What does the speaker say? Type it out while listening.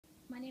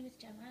name is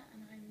Gemma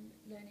and I'm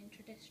learning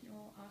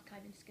traditional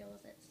archiving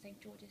skills at St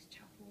George's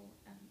Chapel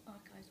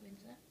Archives,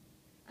 Windsor.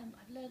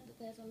 I've learned that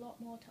there's a lot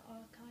more to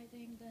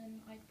archiving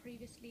than I'd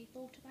previously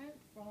thought about,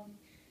 from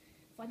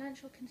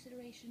financial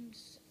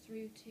considerations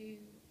through to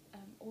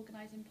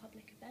organising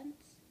public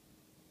events.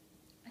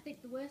 I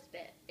think the worst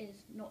bit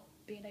is not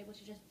being able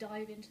to just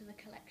dive into the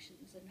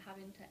collections and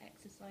having to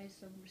exercise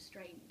some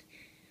restraint.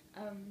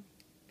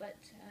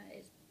 But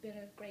it's been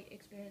a great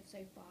experience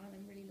so far, and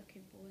I'm really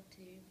looking forward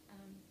to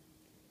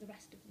the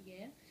rest of the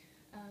year.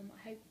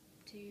 I hope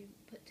to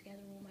put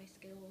together all my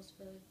skills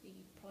for the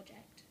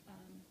project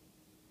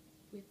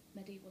with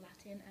medieval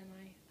Latin, and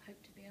I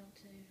hope to be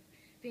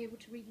able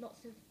to read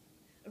lots of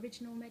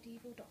original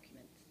medieval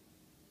documents.